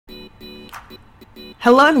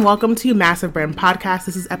Hello and welcome to Massive Brand Podcast.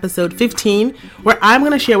 This is episode 15, where I'm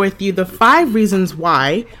going to share with you the 5 reasons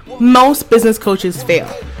why most business coaches fail.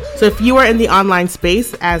 So if you are in the online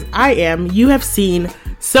space, as I am, you have seen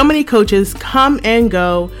so many coaches come and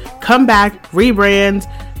go, come back, rebrand,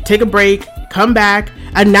 take a break, come back,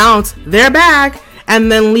 announce they're back,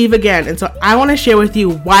 and then leave again. And so I want to share with you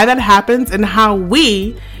why that happens and how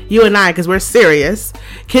you and I, because we're serious,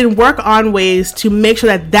 can work on ways to make sure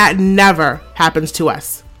that that never happens to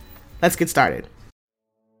us. Let's get started.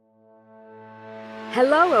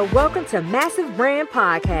 Hello and welcome to Massive Brand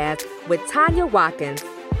Podcast with Tanya Watkins.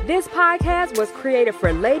 This podcast was created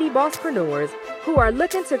for lady bosspreneurs who are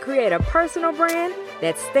looking to create a personal brand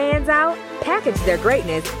that stands out, package their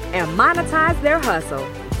greatness, and monetize their hustle.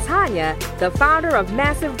 Tanya, the founder of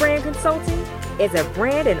Massive Brand Consulting, is a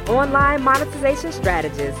brand and online monetization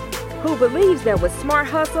strategist who believes that with smart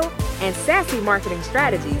hustle and sassy marketing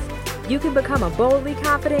strategies, you can become a boldly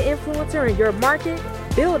confident influencer in your market,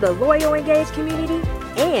 build a loyal, engaged community,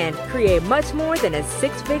 and create much more than a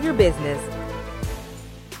 6-figure business.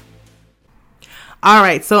 All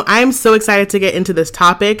right, so I'm so excited to get into this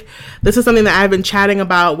topic. This is something that I've been chatting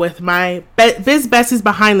about with my biz besties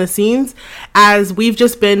behind the scenes, as we've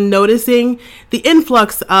just been noticing the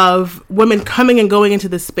influx of women coming and going into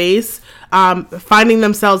the space, finding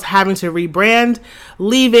themselves having to rebrand,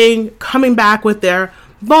 leaving, coming back with their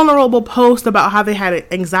vulnerable post about how they had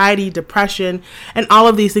anxiety, depression, and all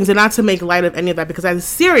of these things. And not to make light of any of that, because I'm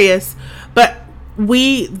serious, but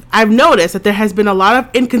I've noticed that there has been a lot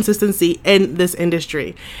of inconsistency in this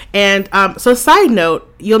industry. And so side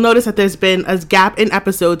note, you'll notice that there's been a gap in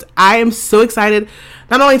episodes. I am so excited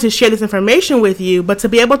not only to share this information with you, but to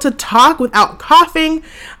be able to talk without coughing.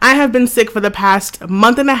 I have been sick for the past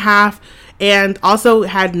month and a half and also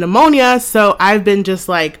had pneumonia. So I've been just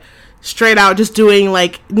like straight out just doing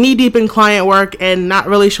like knee deep in client work and not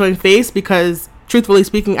really showing face, because truthfully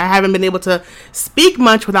speaking, I haven't been able to speak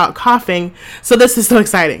much without coughing. So this is so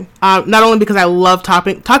exciting. Not only because I love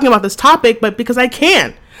talking about this topic, but because I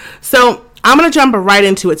can. So I'm going to jump right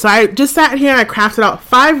into it. So I just sat here and I crafted out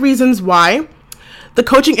 5 reasons why the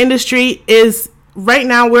coaching industry is right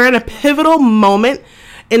now, we're in a pivotal moment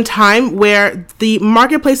in time where the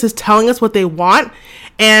marketplace is telling us what they want.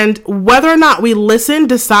 And whether or not we listen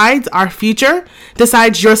decides our future,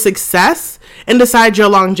 decides your success, and decides your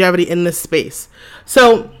longevity in this space.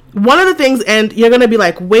 So one of the things, and you're going to be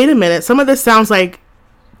like, wait a minute, some of this sounds like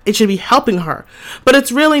it should be helping her, but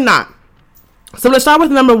it's really not. So I'm going to start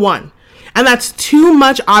with number 1, and that's too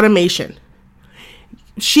much automation.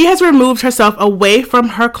 She has removed herself away from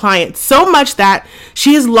her client so much that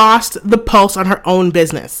she has lost the pulse on her own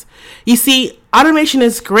business. You see, automation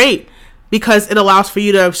is great because it allows for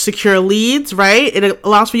you to secure leads, right? It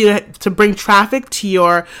allows for you to bring traffic to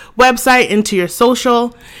your website and to your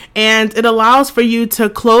social. And it allows for you to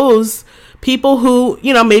close people who,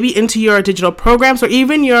 maybe into your digital programs or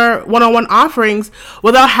even your one-on-one offerings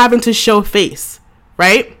without having to show face,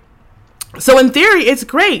 right? So in theory, it's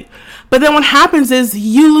great. But then what happens is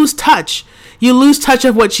you lose touch. You lose touch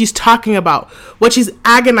of what she's talking about, what she's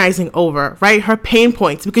agonizing over, right? Her pain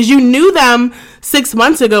points, because you knew them 6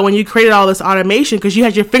 months ago when you created all this automation, because you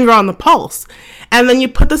had your finger on the pulse. And then you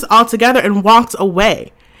put this all together and walked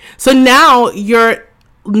away. So now you're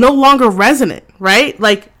no longer resonant, right?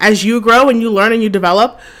 Like as you grow and you learn and you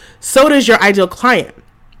develop, so does your ideal client.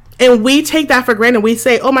 And we take that for granted. We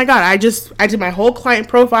say, oh my God, I did my whole client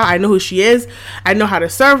profile. I know who she is. I know how to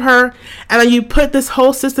serve her. And then you put this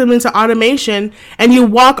whole system into automation and you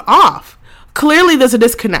walk off. Clearly there's a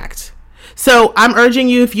disconnect. So I'm urging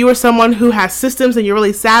you, if you are someone who has systems and you're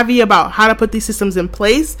really savvy about how to put these systems in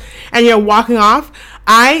place and you're walking off,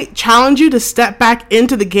 I challenge you to step back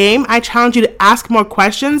into the game. I challenge you to ask more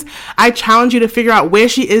questions. I challenge you to figure out where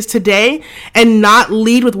she is today and not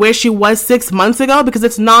lead with where she was 6 months ago, because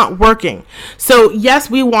it's not working. So yes,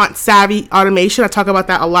 we want savvy automation. I talk about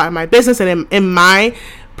that a lot in my business and in my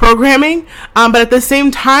programming. But at the same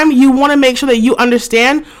time, you want to make sure that you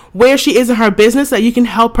understand where she is in her business, that you can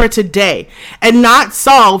help her today and not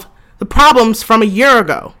solve the problems from a year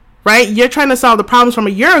ago, right? You're trying to solve the problems from a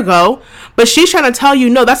year ago, but she's trying to tell you,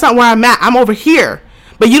 no, that's not where I'm at. I'm over here.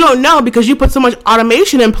 But you don't know, because you put so much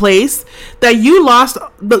automation in place that you're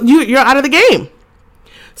out of the game.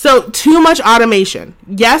 So too much automation.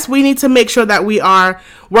 Yes, we need to make sure that we are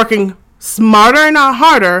working smarter, not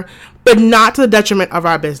harder, but not to the detriment of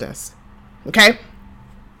our business. Okay.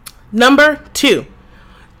 Number 2,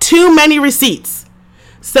 too many receipts.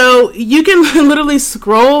 So you can literally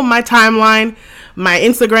scroll my timeline, my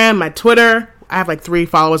Instagram, my Twitter. I have like 3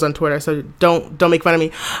 followers on Twitter, so don't make fun of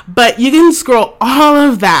me. But you can scroll all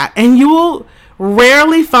of that and you will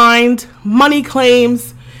rarely find money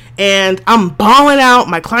claims and I'm balling out.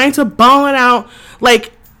 My clients are balling out.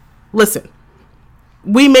 Like, listen,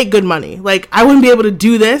 we make good money. Like, I wouldn't be able to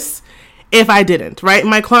do this if I didn't, right?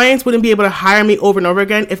 My clients wouldn't be able to hire me over and over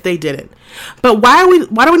again if they didn't. But why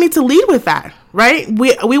do we need to lead with that, right?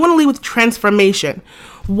 We want to lead with transformation,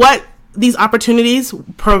 what these opportunities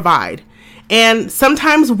provide. And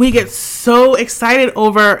sometimes we get so excited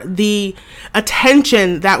over the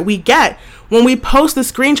attention that we get when we post the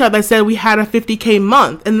screenshot that said we had a 50K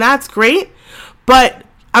month, and that's great. But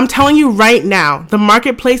I'm telling you right now, the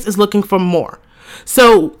marketplace is looking for more.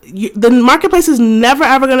 So the marketplace is never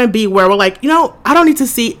ever going to be where we're like, I don't need to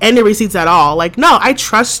see any receipts at all. Like, no, I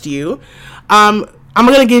trust you. I'm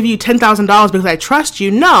going to give you $10,000 because I trust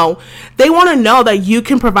you. No, they want to know that you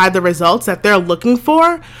can provide the results that they're looking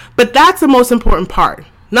for. But that's the most important part.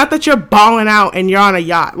 Not that you're balling out and you're on a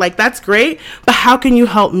yacht. Like, that's great. But how can you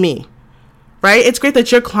help me? Right? It's great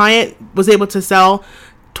that your client was able to sell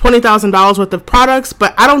 $20,000 worth of products,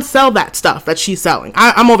 but I don't sell that stuff that she's selling.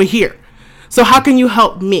 I'm over here. So how can you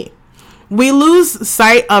help me? We lose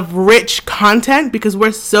sight of rich content because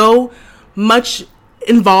we're so much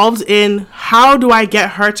involved in how do I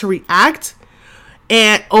get her to react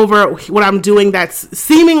and over what I'm doing that's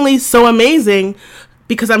seemingly so amazing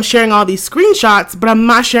because I'm sharing all these screenshots, but I'm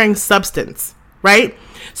not sharing substance, right?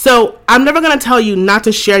 So I'm never going to tell you not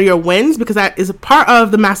to share your wins because that is a part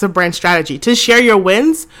of the massive brand strategy, to share your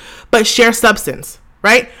wins, but share substance,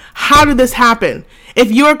 right? How did this happen? If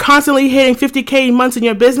you're constantly hitting 50K months in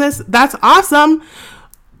your business, that's awesome.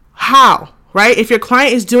 How, right? If your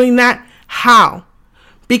client is doing that, how?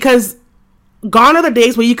 Because gone are the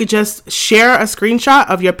days where you could just share a screenshot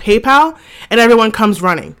of your PayPal and everyone comes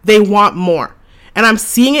running. They want more. And I'm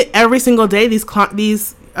seeing it every single day. These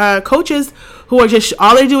coaches who are just,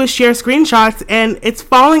 all they do is share screenshots and it's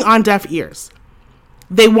falling on deaf ears.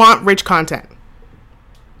 They want rich content.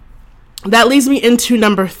 That leads me into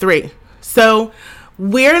number 3. So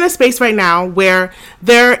we're in a space right now where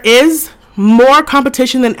there is more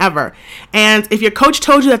competition than ever. And if your coach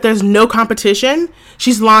told you that there's no competition,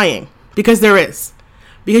 she's lying, because there is.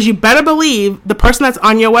 Because you better believe the person that's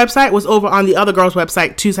on your website was over on the other girl's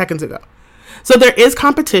website 2 seconds ago. So there is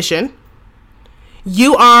competition.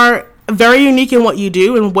 You are very unique in what you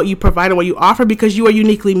do and what you provide and what you offer because you are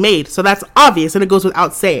uniquely made. So that's obvious and it goes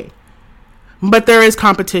without saying. But there is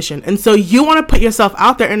competition. And so you want to put yourself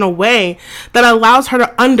out there in a way that allows her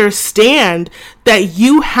to understand that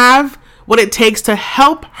you have what it takes to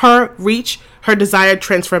help her reach her desired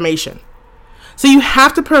transformation. So you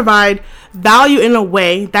have to provide value in a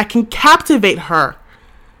way that can captivate her,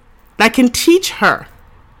 that can teach her,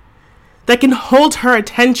 that can hold her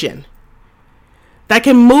attention, that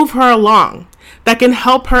can move her along, that can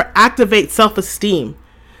help her activate self-esteem,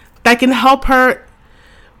 that can help her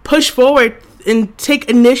push forward and take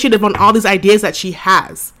initiative on all these ideas that she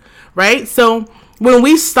has, right? So when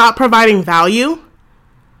we stop providing value,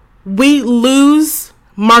 we lose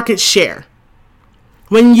market share.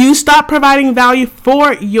 When you stop providing value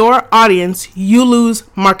for your audience, you lose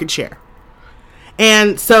market share.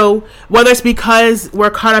 And so whether it's because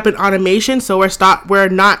we're caught up in automation, so we're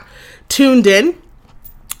not tuned in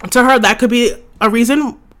to her, that could be a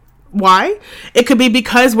reason why. It could be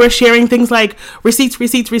because we're sharing things like receipts,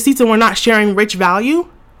 and we're not sharing rich value.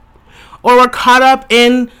 Or we're caught up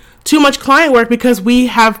in too much client work because we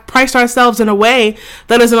have priced ourselves in a way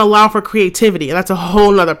that doesn't allow for creativity. And that's a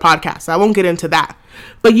whole nother podcast. I won't get into that.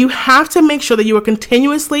 But you have to make sure that you are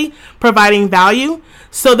continuously providing value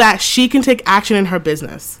so that she can take action in her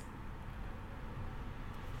business.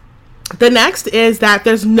 The next is that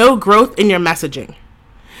there's no growth in your messaging.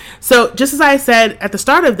 So just as I said at the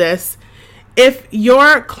start of this, if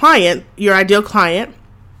your client, your ideal client,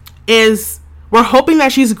 we're hoping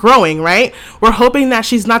that she's growing, right? We're hoping that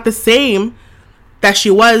she's not the same that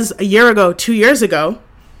she was a year ago, 2 years ago.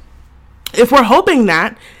 If we're hoping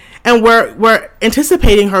that, and we're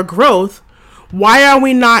anticipating her growth, why are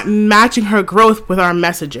we not matching her growth with our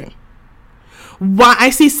messaging? Why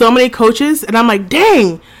I see so many coaches and I'm like,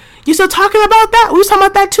 dang, you still talking about that? We was talking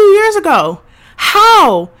about that 2 years ago.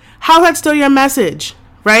 How is that still your message?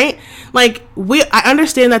 Right? Like, I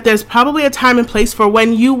understand that there's probably a time and place for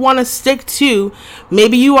when you want to stick to,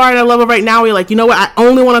 maybe you are at a level right now where you're like, you know what, I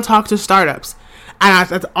only want to talk to startups. And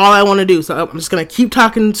that's all I want to do. So I'm just going to keep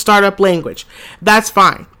talking startup language. That's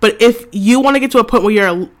fine. But if you want to get to a point where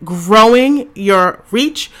you're growing your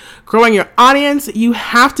reach, growing your audience, you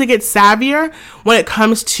have to get savvier when it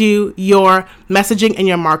comes to your messaging and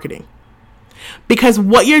your marketing. Because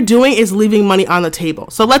what you're doing is leaving money on the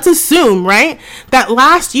table. So let's assume, right, that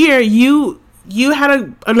last year you you had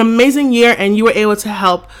an amazing year and you were able to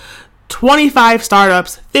help 25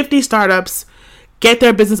 startups, 50 startups get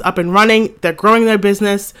their business up and running. They're growing their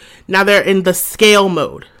business. Now they're in the scale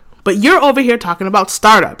mode. But you're over here talking about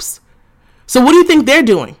startups. So what do you think they're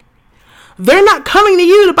doing? They're not coming to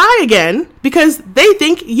you to buy again because they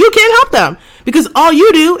think you can't help them, because all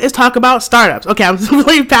you do is talk about startups. Okay, I'm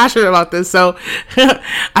really passionate about this. So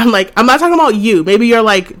I'm not talking about you. Maybe you're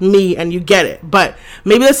like me and you get it. But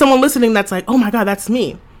maybe there's someone listening that's like, oh my God, that's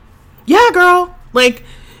me. Yeah, girl. Like,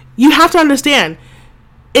 you have to understand,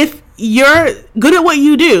 if you're good at what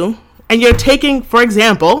you do and you're taking, for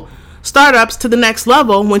example, startups to the next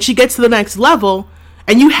level, when she gets to the next level,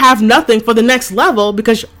 and you have nothing for the next level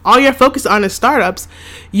because all you're focused on is startups,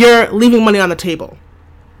 you're leaving money on the table.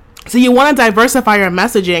 So you want to diversify your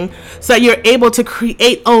messaging so that you're able to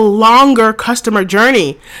create a longer customer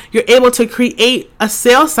journey. You're able to create a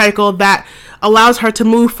sales cycle that allows her to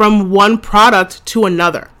move from one product to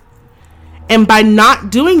another. And by not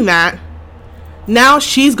doing that, now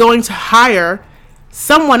she's going to hire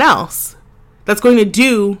someone else that's going to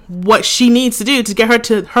do what she needs to do to get her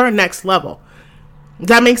to her next level. Does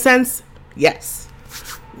that make sense? Yes.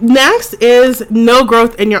 Next is no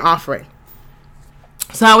growth in your offering.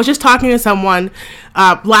 So I was just talking to someone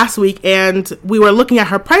last week, and we were looking at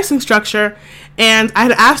her pricing structure, and I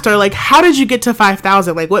had asked her, like, how did you get to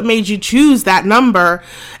 5,000? Like, what made you choose that number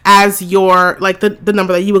as your, like, the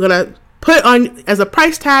number that you were going to put on as a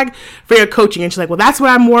price tag for your coaching? And she's like, well, that's what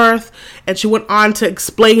I'm worth. And she went on to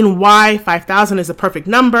explain why 5,000 is a perfect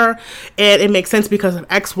number, and it makes sense because of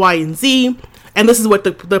X, Y, and Z. And this is what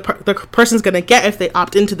the person's going to get if they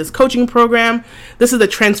opt into this coaching program. This is the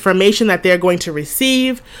transformation that they're going to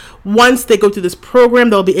receive. Once they go through this program,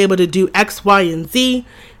 they'll be able to do X, Y, and Z.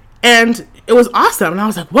 And it was awesome. And I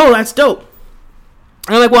was like, whoa, that's dope.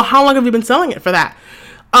 And I'm like, well, how long have you been selling it for that?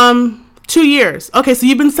 2 years. Okay, so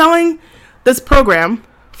you've been selling this program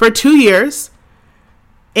for 2 years,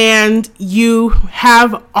 and you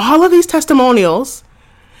have all of these testimonials.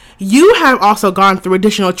 You have also gone through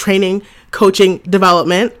additional training, coaching,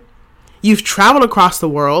 development. You've traveled across the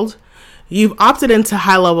world. You've opted into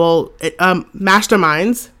high-level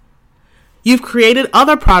masterminds. You've created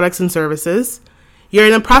other products and services. You're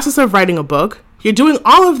in the process of writing a book. You're doing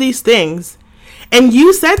all of these things. And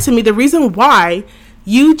you said to me the reason why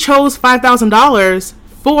you chose $5,000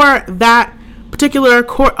 for that particular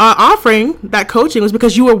offering, that coaching, was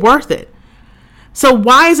because you were worth it. So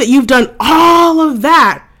why is it you've done all of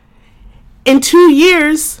that in 2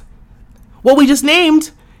 years, what we just named,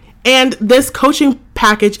 and this coaching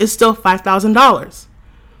package is still $5,000?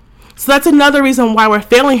 So that's another reason why we're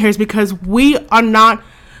failing here, is because we are not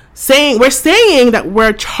saying, we're saying that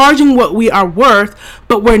we're charging what we are worth,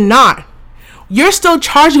 but we're not. You're still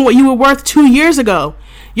charging what you were worth 2 years ago.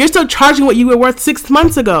 You're still charging what you were worth 6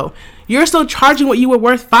 months ago. You're still charging what you were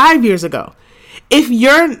worth 5 years ago.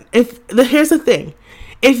 Here's the thing.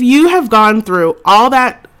 If you have gone through all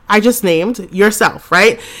that I just named yourself,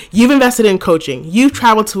 right? You've invested in coaching. You've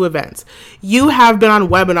traveled to events. You have been on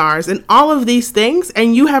webinars and all of these things,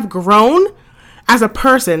 and you have grown as a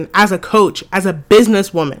person, as a coach, as a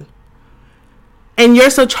businesswoman, and you're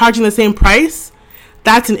still charging the same price.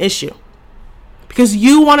 That's an issue, because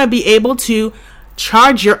you want to be able to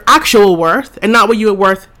charge your actual worth and not what you were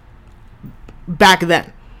worth back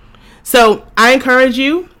then. So I encourage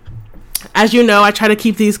you. As you know, I try to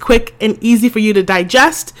keep these quick and easy for you to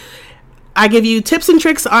digest. I give you tips and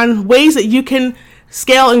tricks on ways that you can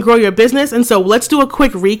scale and grow your business. And so let's do a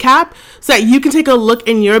quick recap so that you can take a look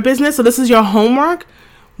in your business. So this is your homework.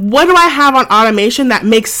 What do I have on automation that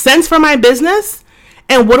makes sense for my business?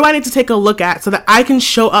 And what do I need to take a look at so that I can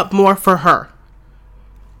show up more for her?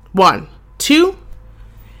 1, 2,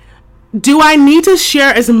 do I need to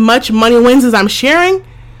share as much money wins as I'm sharing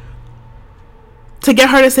to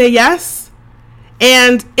get her to say yes?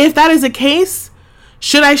 And if that is the case,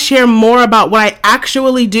 should I share more about what I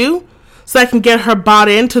actually do so I can get her bought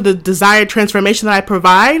into the desired transformation that I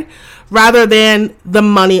provide, rather than the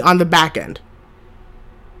money on the back end?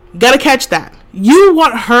 You gotta catch that. You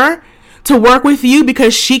want her to work with you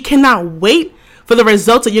because she cannot wait for the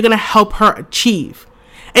results that you're gonna help her achieve.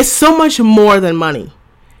 It's so much more than money.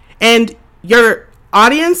 And your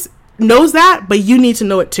audience knows that, but you need to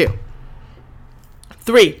know it too.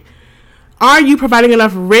 3, are you providing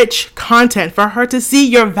enough rich content for her to see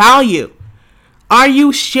your value? Are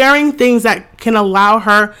you sharing things that can allow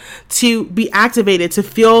her to be activated, to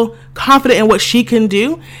feel confident in what she can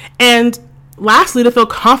do? And lastly, to feel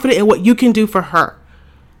confident in what you can do for her.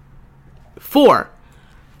 4,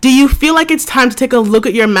 do you feel like it's time to take a look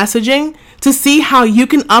at your messaging to see how you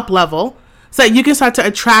can up level so that you can start to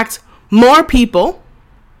attract more people,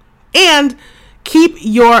 and keep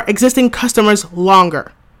your existing customers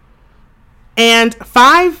longer. And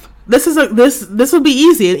 5, this will be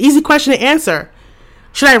easy, an easy question to answer.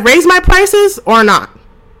 Should I raise my prices or not?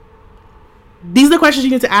 These are the questions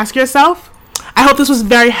you need to ask yourself. I hope this was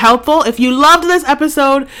very helpful. If you loved this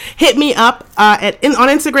episode, hit me up on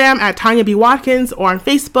Instagram at Tanya B. Watkins or on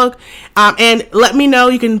Facebook, and let me know.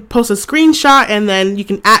 You can post a screenshot and then you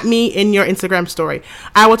can @ me in your Instagram story.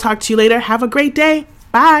 I will talk to you later. Have a great day.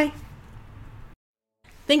 Bye.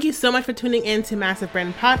 Thank you so much for tuning in to Massive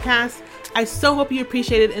Brand Podcast. I so hope you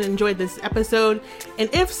appreciated and enjoyed this episode. And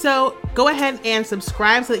if so, go ahead and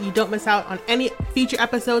subscribe so that you don't miss out on any future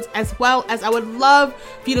episodes, as well as I would love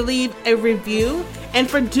for you to leave a review. And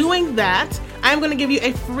for doing that, I'm going to give you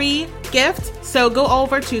a free gift. So go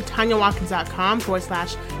over to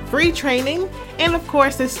tanyawatkins.com/free training. And of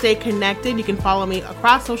course, to stay connected, you can follow me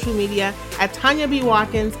across social media at Tanya B.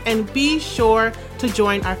 Watkins, and be sure to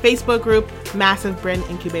join our Facebook group, Massive Brand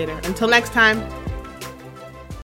Incubator. Until next time,